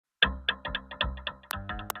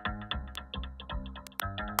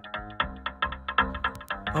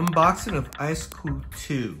Unboxing of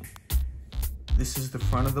IceCool2. This is the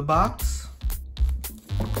front of the box.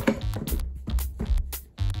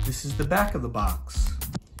 This is the back of the box.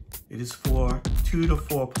 It is for 2 to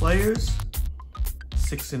 4 players,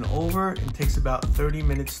 6 and over, and takes about 30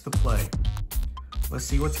 minutes to play. Let's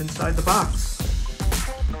see what's inside the box.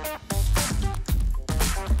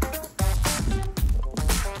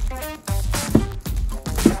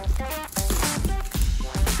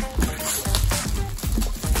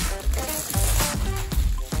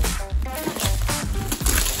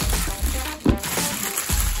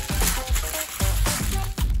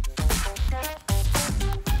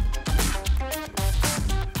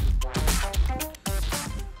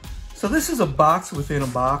 So this is a box within a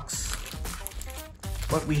box.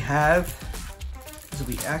 What we have is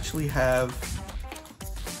we actually have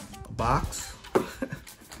a box,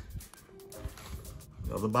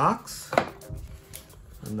 another box,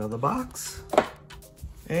 another box,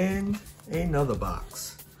 and another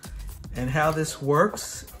box. And how this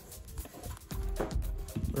works,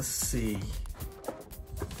 let's see.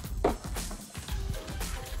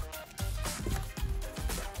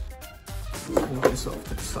 Move this off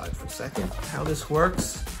to the side for a second. How this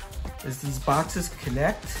works is these boxes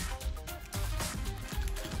connect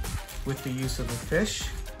with the use of a fish,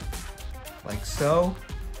 like so,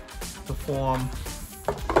 to form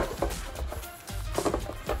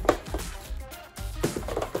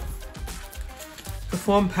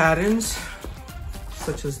patterns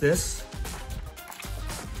such as this.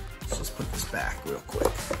 Let's just put this back real quick.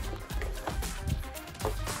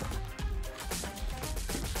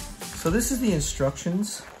 So this is the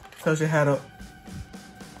instructions. Tells you how to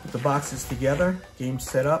put the boxes together, game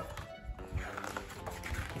setup,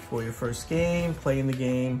 before your first game, playing the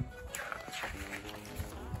game.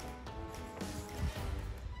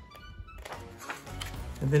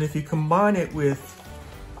 And then if you combine it with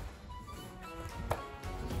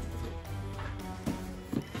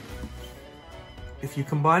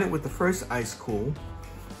the first IceCool,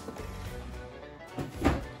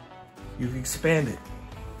 you expand it.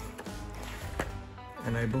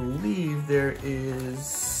 And I believe there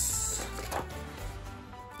is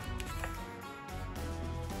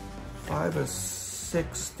 5 or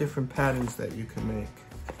 6 different patterns that you can make.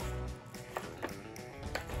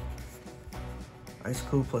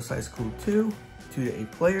 IceCool plus IceCool2, 2 to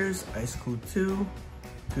 8 players, IceCool2,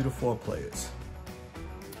 2 to 4 players.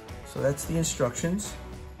 So that's the instructions.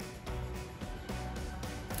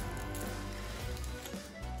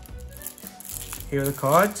 Here are the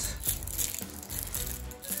cards.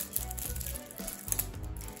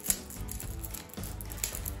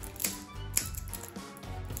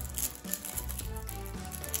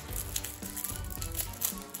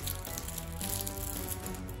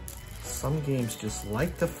 Some games just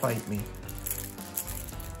like to fight me.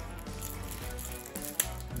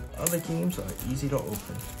 And other games are easy to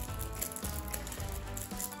open.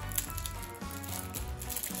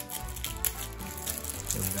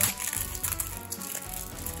 Here we go.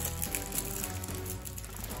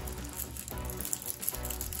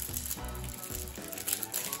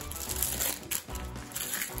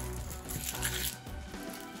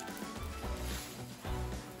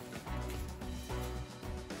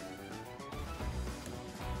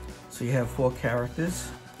 So you have 4 characters.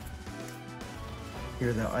 Here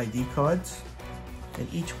are the ID cards.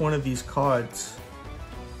 And each one of these cards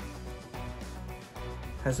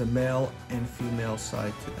has a male and female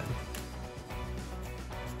side to them.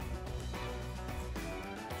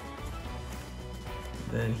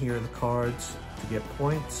 Then here are the cards to get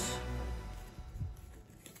points.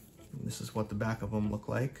 And this is what the back of them look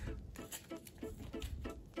like.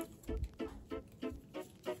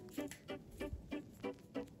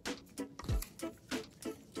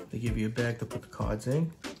 They give you a bag to put the cards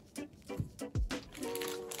in.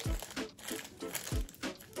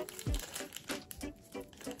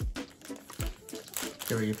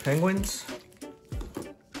 Here are your penguins. I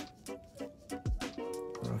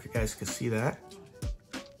don't know if you guys can see that.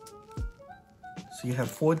 So you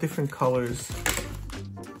have 4 different colors.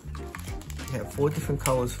 You have 4 different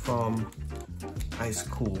colors from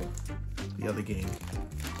IceCool, the other game.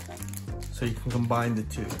 So you can combine the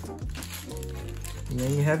 2. And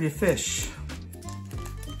then you have your fish.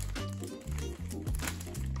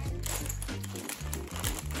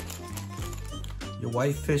 Your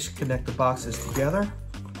white fish connect the boxes together,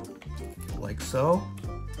 like so.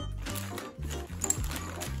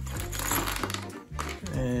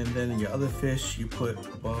 And then your other fish you put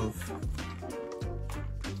above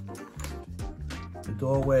the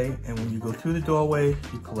doorway, and when you go through the doorway,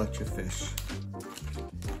 you collect your fish.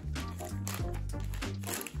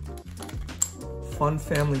 fun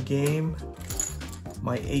family game.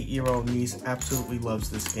 My 8-year-old niece absolutely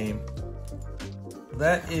loves this game.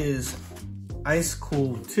 That is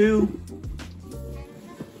IceCool2.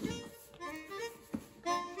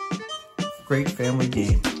 Great family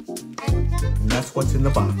game. And that's what's in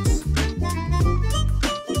the box.